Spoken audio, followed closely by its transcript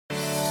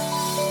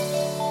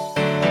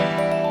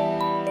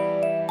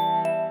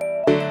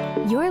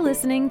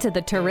listening to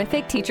The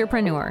Terrific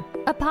Teacherpreneur,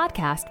 a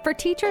podcast for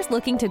teachers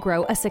looking to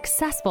grow a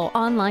successful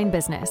online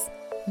business.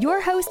 Your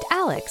host,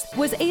 Alex,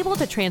 was able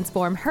to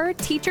transform her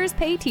Teachers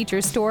Pay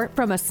Teachers store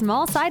from a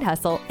small side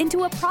hustle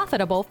into a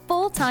profitable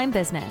full-time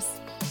business.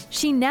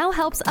 She now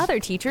helps other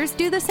teachers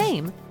do the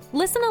same.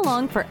 Listen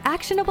along for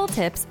actionable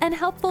tips and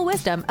helpful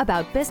wisdom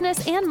about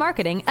business and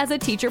marketing as a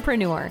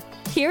teacherpreneur.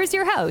 Here's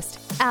your host,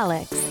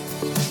 Alex.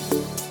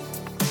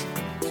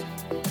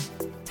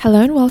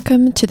 Hello and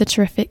welcome to the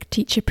Terrific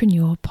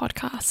Teacherpreneur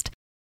podcast.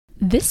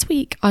 This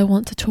week, I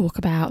want to talk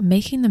about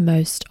making the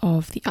most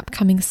of the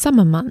upcoming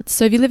summer months.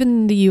 So if you live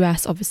in the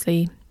US,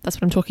 obviously, that's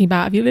what I'm talking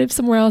about. If you live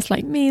somewhere else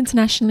like me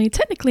internationally,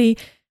 technically,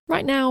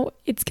 right now,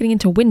 it's getting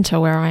into winter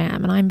where I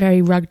am, and I'm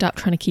very rugged up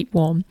trying to keep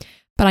warm.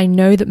 But I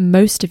know that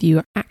most of you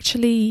are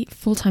actually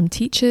full-time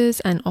teachers,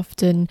 and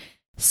often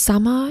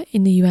summer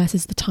in the US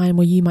is the time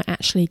where you might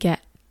actually get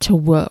to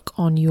work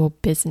on your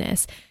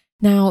business.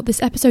 Now,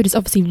 this episode is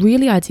obviously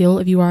really ideal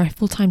if you are a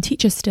full-time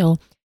teacher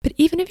still, but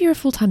even if you're a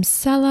full-time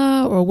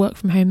seller or a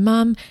work-from-home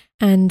mum,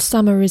 and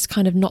summer is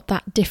kind of not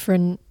that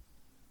different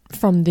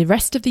from the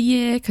rest of the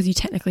year because you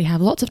technically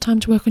have lots of time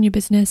to work on your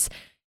business,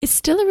 it's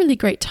still a really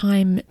great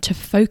time to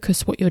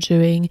focus what you're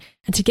doing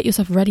and to get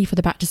yourself ready for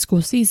the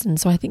back-to-school season.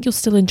 So I think you'll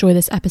still enjoy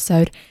this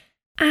episode.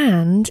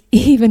 And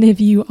even if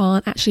you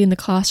aren't actually in the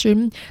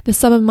classroom, the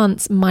summer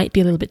months might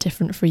be a little bit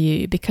different for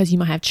you because you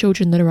might have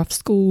children that are off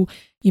school,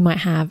 you might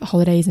have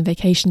holidays and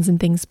vacations and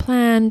things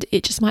planned.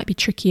 It just might be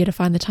trickier to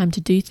find the time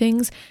to do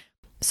things.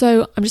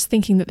 So I'm just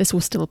thinking that this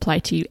will still apply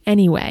to you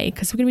anyway,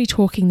 because we're going to be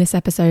talking this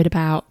episode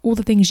about all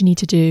the things you need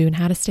to do and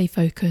how to stay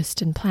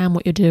focused and plan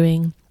what you're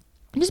doing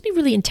and just be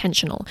really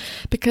intentional,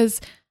 because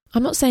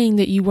I'm not saying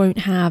that you won't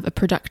have a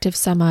productive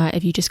summer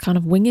if you just kind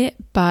of wing it,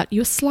 but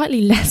you're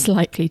slightly less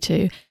likely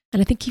to.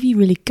 And I think if you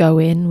really go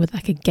in with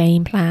like a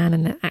game plan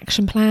and an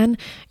action plan,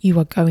 you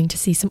are going to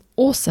see some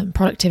awesome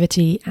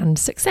productivity and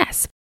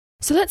success.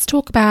 So let's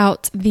talk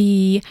about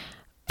the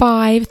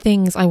 5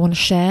 things I want to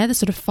share, the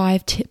sort of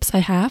 5 tips I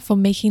have for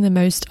making the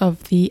most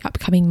of the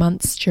upcoming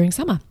months during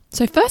summer.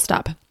 So first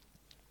up,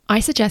 I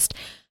suggest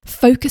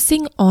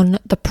focusing on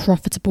the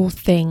profitable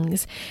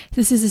things.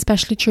 This is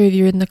especially true if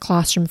you're in the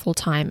classroom full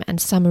time and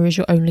summer is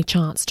your only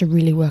chance to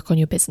really work on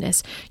your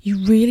business. You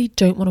really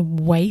don't want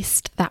to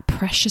waste that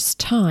precious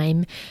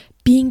time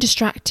being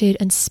distracted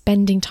and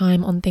spending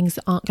time on things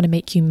that aren't going to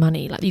make you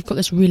money. Like you've got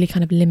this really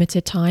kind of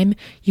limited time.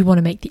 You want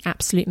to make the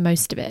absolute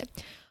most of it.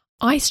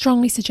 I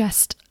strongly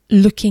suggest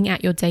looking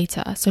at your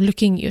data. So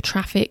looking at your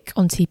traffic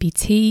on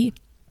TPT.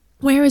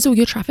 Where is all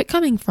your traffic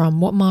coming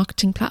from? What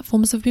marketing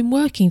platforms have been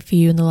working for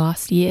you in the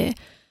last year?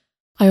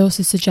 I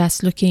also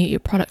suggest looking at your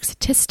product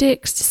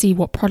statistics to see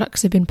what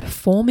products have been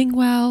performing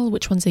well,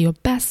 which ones are your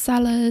best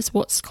sellers,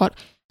 what's got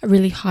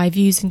really high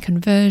views and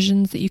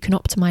conversions that you can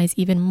optimize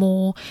even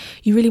more.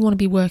 You really want to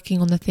be working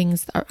on the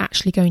things that are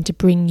actually going to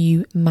bring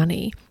you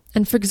money.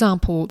 And for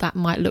example, that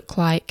might look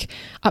like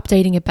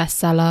updating a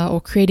bestseller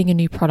or creating a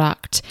new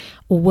product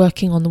or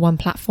working on the one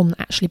platform that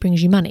actually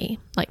brings you money.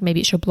 Like maybe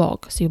it's your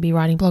blog, so you'll be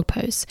writing blog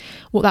posts.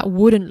 What that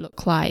wouldn't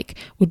look like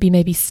would be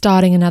maybe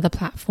starting another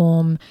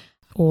platform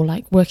or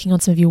like working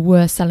on some of your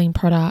worst selling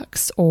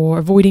products or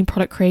avoiding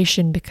product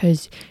creation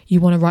because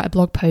you want to write a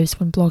blog post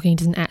when blogging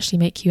doesn't actually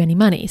make you any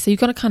money. So you've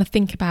got to kind of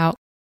think about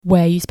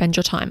where you spend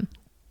your time.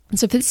 And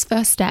so for this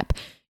first step,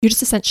 you're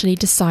just essentially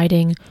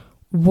deciding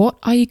what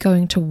are you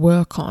going to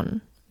work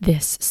on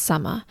this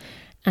summer?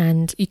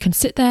 And you can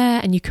sit there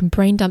and you can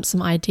brain dump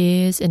some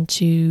ideas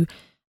into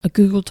a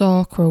Google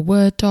Doc or a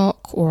Word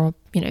doc or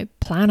a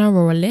planner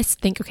or a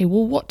list. Think, okay,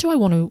 well, what do I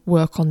want to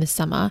work on this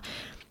summer?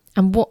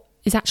 And what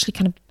is actually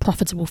kind of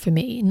profitable for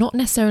me? Not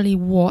necessarily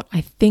what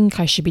I think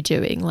I should be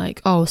doing. Like,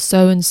 oh,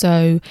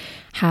 so-and-so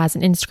has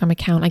an Instagram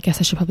account. I guess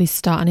I should probably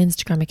start an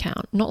Instagram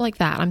account. Not like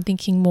that. I'm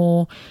thinking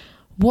more,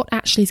 what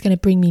actually is going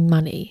to bring me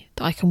money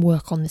that I can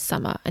work on this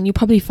summer? And you'll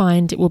probably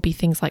find it will be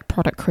things like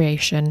product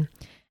creation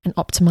and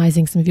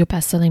optimizing some of your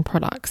best-selling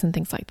products and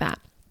things like that.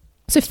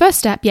 So first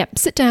step,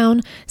 sit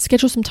down,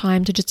 schedule some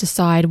time to just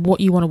decide what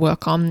you want to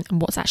work on and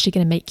what's actually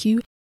going to make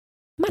you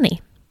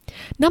money.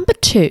 Number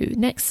 2,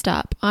 next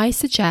up, I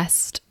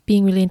suggest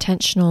being really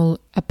intentional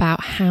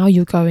about how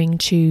you're going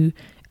to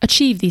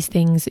achieve these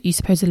things that you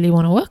supposedly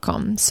want to work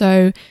on.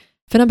 So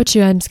for number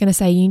 2, I'm just going to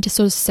say you need to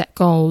sort of set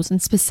goals,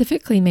 and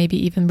specifically maybe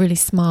even really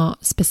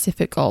smart,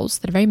 specific goals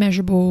that are very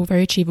measurable,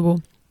 very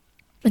achievable.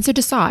 And so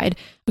decide,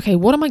 okay,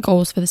 what are my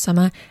goals for the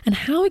summer and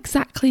how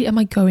exactly am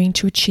I going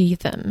to achieve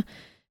them?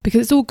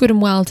 Because it's all good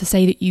and well to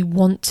say that you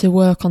want to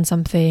work on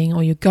something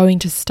or you're going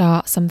to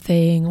start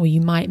something or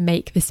you might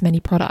make this many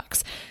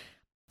products.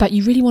 But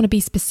you really want to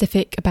be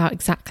specific about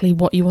exactly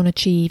what you want to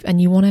achieve,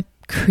 and you want to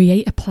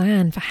create a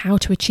plan for how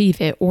to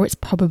achieve it, or it's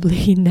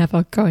probably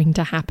never going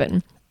to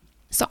happen.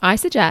 So I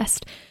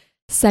suggest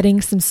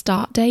setting some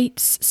start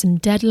dates, some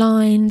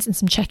deadlines, and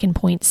some check-in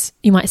points.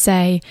 You might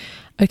say,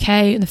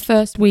 okay, in the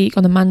first week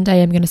on the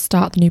Monday, I'm going to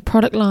start the new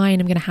product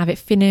line. I'm going to have it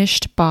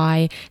finished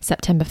by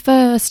September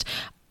 1st.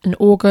 In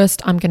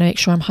August, I'm going to make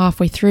sure I'm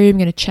halfway through. I'm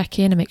going to check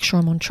in and make sure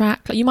I'm on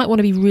track. Like, you might want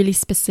to be really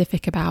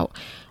specific about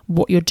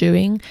what you're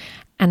doing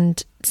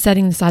and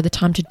setting aside the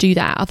time to do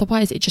that.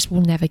 Otherwise, it just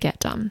will never get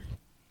done.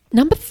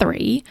 Number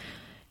 3,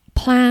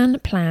 plan,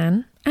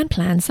 and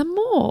plan some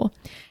more.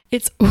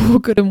 It's all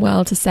good and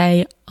well to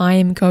say, I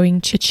am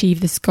going to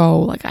achieve this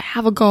goal. Like, I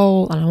have a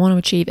goal and I want to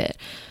achieve it.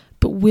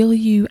 But will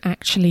you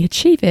actually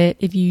achieve it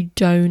if you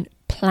don't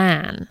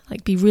plan?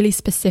 Like, be really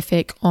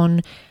specific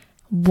on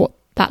what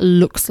that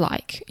looks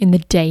like in the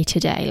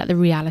day-to-day, like the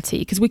reality.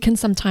 Because we can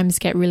sometimes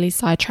get really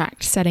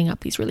sidetracked setting up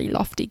these really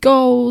lofty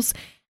goals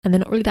and they're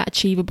not really that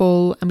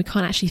achievable and we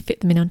can't actually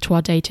fit them in onto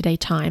our day-to-day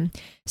time.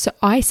 So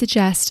I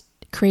suggest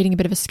creating a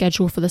bit of a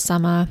schedule for the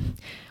summer,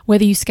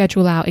 whether you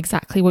schedule out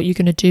exactly what you're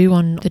going to do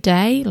on the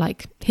day,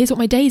 like here's what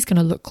my day is going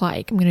to look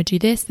like. I'm going to do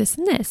this, this,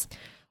 and this.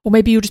 Or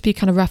maybe you'll just be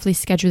kind of roughly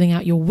scheduling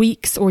out your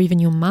weeks or even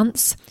your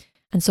months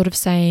and sort of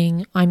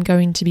saying, I'm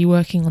going to be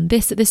working on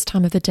this at this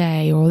time of the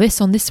day or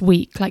this on this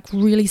week, like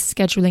really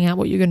scheduling out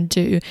what you're going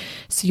to do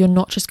so you're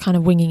not just kind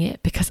of winging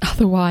it, because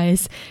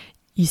otherwise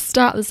you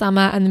start the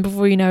summer and then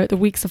before you know it, the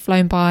weeks have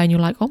flown by and you're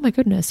like, oh my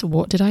goodness,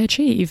 what did I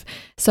achieve?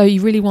 So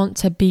you really want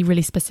to be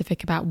really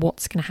specific about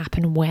what's going to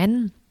happen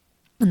when,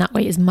 and that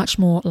way it's much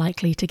more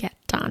likely to get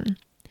done.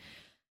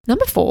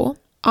 Number 4,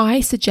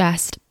 I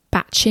suggest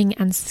batching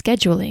and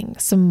scheduling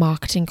some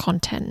marketing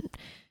content.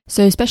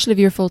 So especially if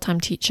you're a full-time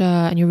teacher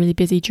and you're really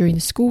busy during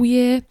the school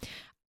year,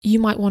 you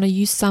might want to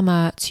use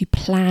summer to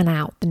plan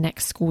out the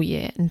next school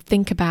year and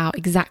think about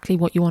exactly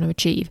what you want to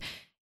achieve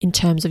in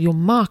terms of your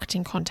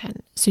marketing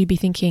content. So you'd be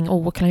thinking, oh,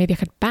 well, maybe I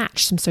could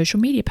batch some social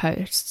media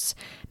posts.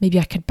 Maybe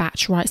I could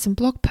batch write some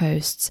blog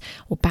posts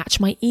or batch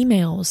my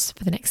emails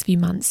for the next few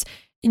months.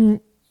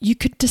 And you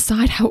could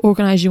decide how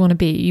organized you want to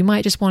be. You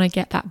might just want to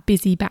get that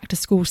busy back to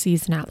school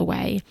season out of the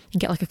way and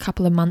get like a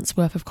couple of months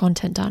worth of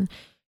content done.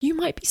 You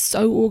might be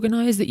so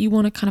organized that you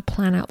want to kind of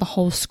plan out the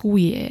whole school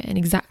year and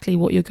exactly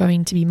what you're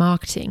going to be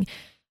marketing.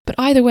 But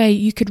either way,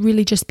 you could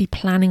really just be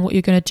planning what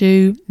you're going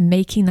to do,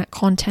 making that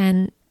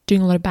content,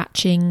 doing a lot of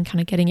batching, kind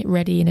of getting it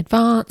ready in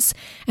advance,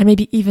 and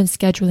maybe even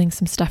scheduling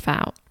some stuff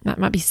out. That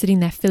might be sitting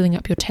there filling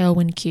up your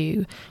Tailwind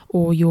queue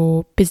or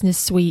your business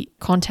suite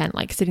content,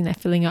 like sitting there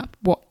filling up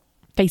what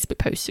Facebook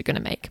posts you're going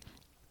to make,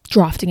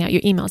 drafting out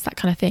your emails, that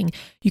kind of thing.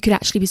 You could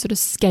actually be sort of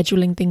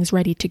scheduling things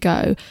ready to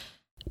go.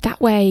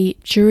 That way,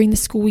 during the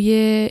school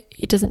year,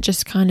 it doesn't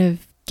just kind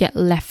of get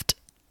left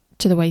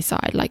to the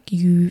wayside. Like,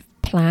 you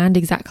planned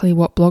exactly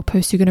what blog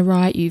posts you're going to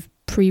write, you've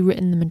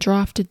pre-written them and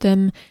drafted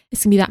them.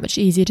 It's going to be that much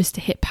easier just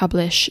to hit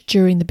publish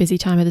during the busy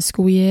time of the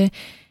school year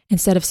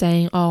instead of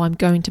saying, oh, I'm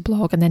going to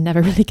blog and then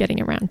never really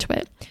getting around to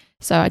it.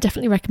 So I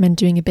definitely recommend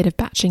doing a bit of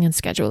batching and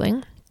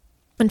scheduling.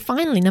 And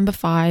finally, number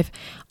 5,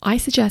 I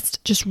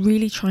suggest just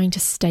really trying to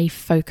stay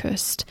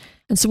focused.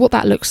 And so what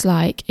that looks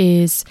like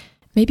is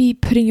maybe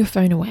putting your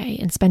phone away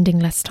and spending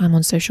less time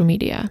on social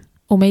media.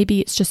 Or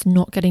maybe it's just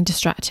not getting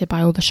distracted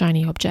by all the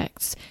shiny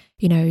objects.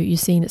 You know, you're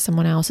seeing that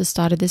someone else has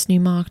started this new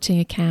marketing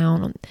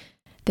account,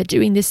 they're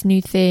doing this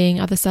new thing,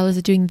 other sellers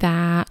are doing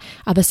that,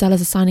 other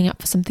sellers are signing up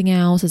for something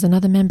else, there's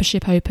another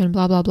membership open,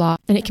 blah, blah, blah.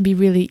 And it can be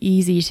really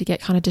easy to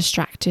get kind of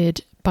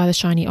distracted by the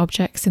shiny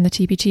objects in the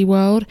TPT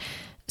world.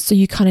 So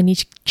you kind of need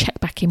to check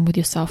back in with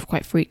yourself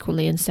quite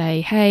frequently and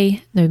say,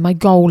 hey, no, my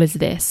goal is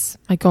this.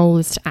 My goal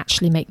is to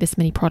actually make this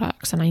many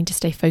products and I need to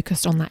stay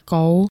focused on that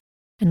goal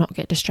and not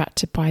get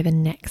distracted by the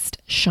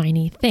next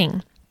shiny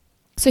thing.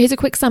 So here's a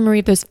quick summary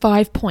of those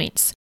 5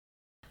 points.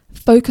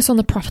 Focus on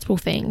the profitable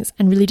things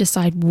and really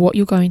decide what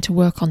you're going to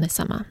work on this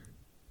summer.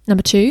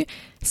 Number 2,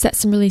 set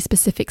some really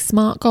specific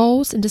SMART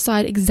goals and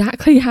decide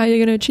exactly how you're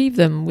going to achieve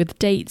them with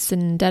dates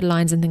and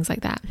deadlines and things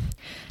like that.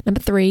 Number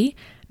 3,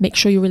 make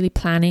sure you're really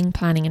planning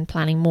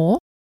more.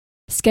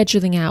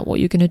 Scheduling out what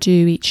you're going to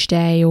do each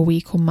day or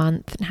week or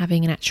month and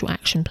having an actual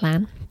action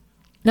plan.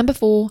 Number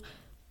 4,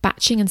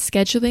 batching and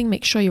scheduling.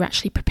 Make sure you're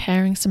actually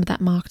preparing some of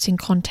that marketing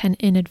content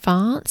in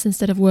advance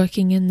instead of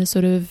working in the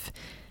sort of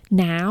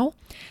now.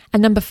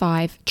 And number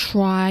 5,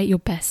 try your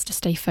best to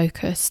stay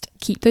focused.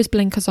 Keep those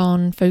blinkers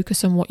on,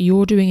 focus on what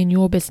you're doing in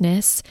your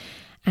business,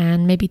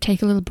 and maybe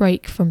take a little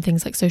break from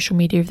things like social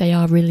media if they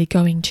are really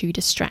going to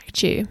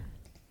distract you.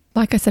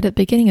 Like I said at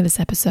the beginning of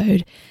this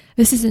episode,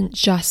 this isn't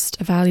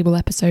just a valuable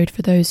episode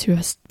for those who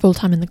are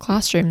full-time in the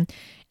classroom.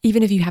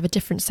 Even if you have a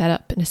different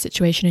setup and a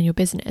situation in your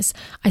business,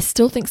 I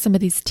still think some of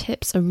these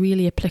tips are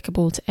really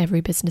applicable to every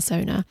business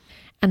owner.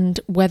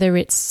 And whether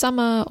it's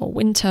summer or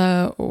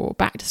winter or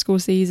back to school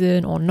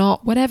season or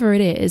not, whatever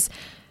it is,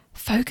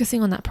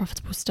 focusing on that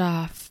profitable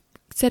stuff,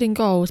 setting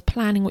goals,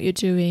 planning what you're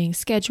doing,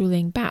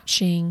 scheduling,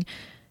 batching,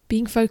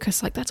 being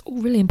focused, like that's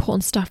all really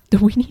important stuff that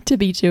we need to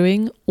be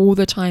doing all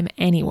the time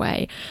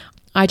anyway.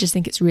 I just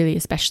think it's really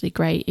especially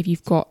great if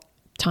you've got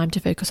time to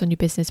focus on your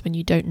business when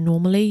you don't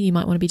normally. You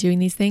might want to be doing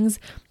these things.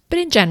 But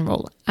in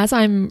general, as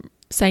I'm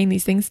saying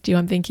these things to you,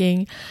 I'm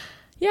thinking,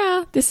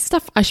 yeah, this is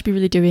stuff I should be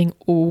really doing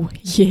all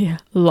year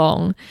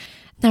long.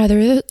 Now,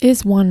 there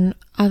is one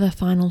other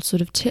final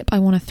sort of tip I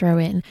want to throw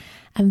in,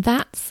 and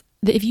that's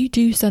that if you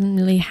do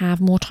suddenly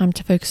have more time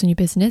to focus on your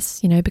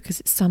business, you know,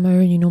 because it's summer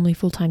and you normally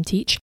full-time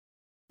teach,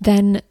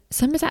 then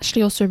summer is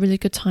actually also a really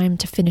good time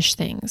to finish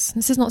things.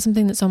 This is not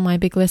something that's on my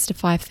big list of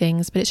 5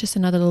 things, but it's just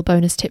another little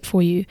bonus tip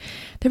for you.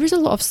 There is a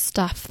lot of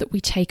stuff that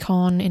we take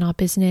on in our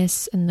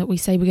business and that we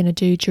say we're going to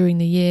do during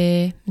the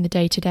year, in the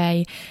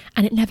day-to-day,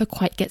 and it never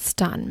quite gets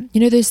done.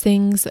 You know, those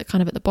things that are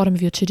kind of at the bottom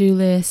of your to-do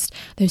list,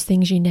 those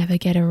things you never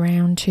get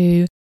around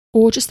to,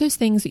 or just those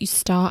things that you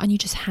start and you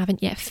just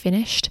haven't yet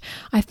finished.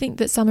 I think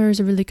that summer is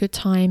a really good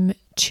time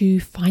to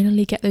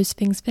finally get those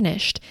things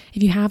finished.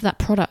 If you have that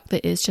product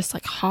that is just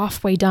like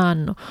halfway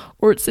done,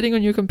 or it's sitting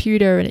on your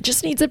computer and it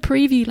just needs a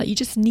preview, like you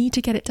just need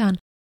to get it done.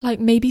 Like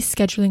maybe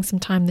scheduling some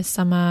time this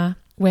summer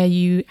where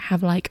you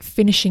have like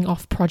finishing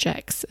off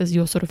projects as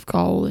your sort of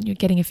goal and you're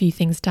getting a few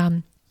things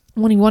done.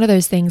 One of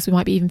those things, we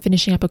might be even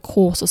finishing up a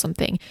course or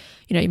something.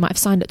 You know, you might have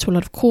signed up to a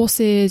lot of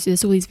courses,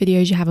 there's all these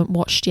videos you haven't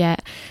watched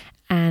yet.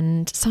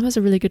 And summer's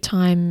a really good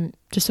time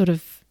to sort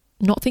of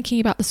not thinking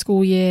about the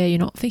school year, you're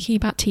not thinking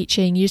about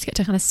teaching, you just get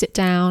to kind of sit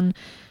down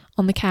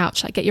on the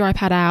couch, like get your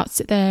iPad out,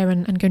 sit there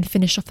and go and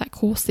finish off that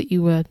course that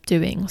you were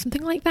doing or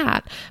something like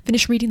that.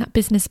 Finish reading that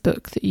business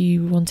book that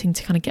you were wanting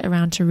to kind of get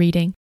around to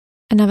reading.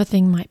 Another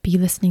thing might be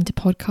listening to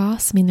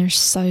podcasts. I mean, there's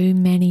so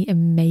many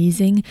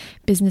amazing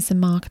business and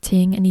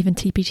marketing and even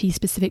TPT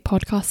specific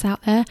podcasts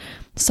out there.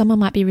 Summer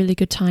might be a really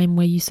good time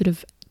where you sort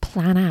of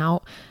plan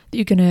out that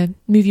you're going to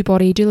move your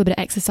body, do a little bit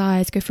of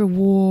exercise, go for a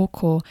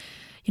walk, or,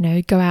 you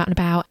know, go out and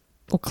about,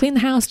 or clean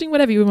the house, doing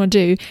whatever you want to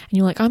do. And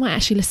you're like, I might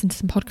actually listen to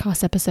some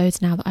podcast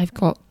episodes now that I've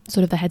got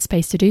sort of the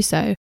headspace to do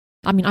so.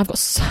 I mean, I've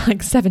got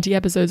like 70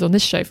 episodes on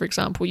this show, for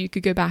example. You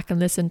could go back and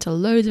listen to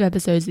loads of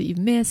episodes that you've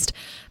missed.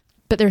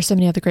 But there are so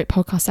many other great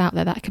podcasts out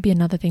there. That could be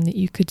another thing that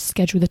you could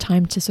schedule the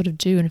time to sort of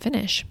do and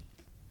finish.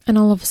 And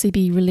I'll obviously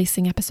be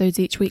releasing episodes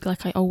each week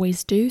like I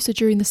always do. So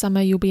during the summer,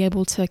 you'll be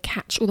able to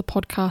catch all the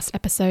podcast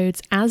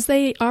episodes as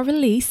they are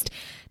released.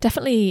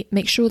 Definitely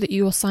make sure that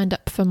you are signed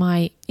up for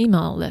my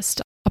email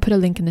list. I'll put a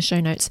link in the show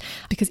notes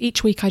because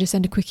each week I just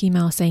send a quick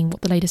email saying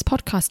what the latest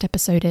podcast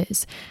episode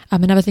is.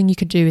 Another thing you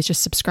could do is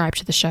just subscribe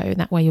to the show, and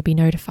that way you'll be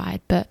notified.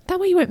 But that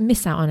way you won't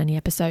miss out on any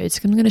episodes.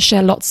 I'm going to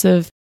share lots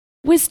of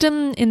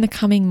wisdom in the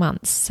coming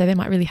months, so they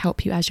might really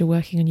help you as you're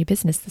working on your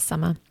business this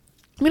summer.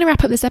 I'm going to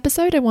wrap up this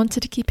episode. I wanted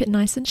to keep it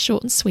nice and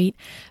short and sweet,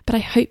 but I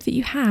hope that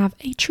you have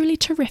a truly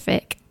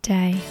terrific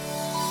day.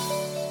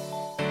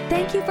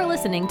 Thank you for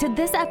listening to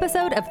this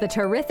episode of The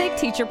Terrific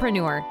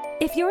Teacherpreneur.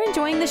 If you're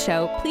enjoying the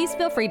show, please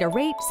feel free to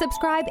rate,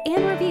 subscribe,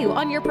 and review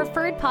on your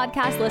preferred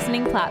podcast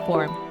listening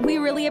platform. We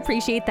really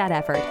appreciate that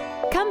effort.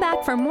 Come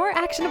back for more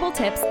actionable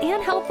tips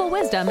and helpful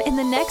wisdom in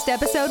the next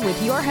episode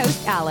with your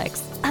host,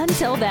 Alex.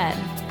 Until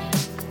then.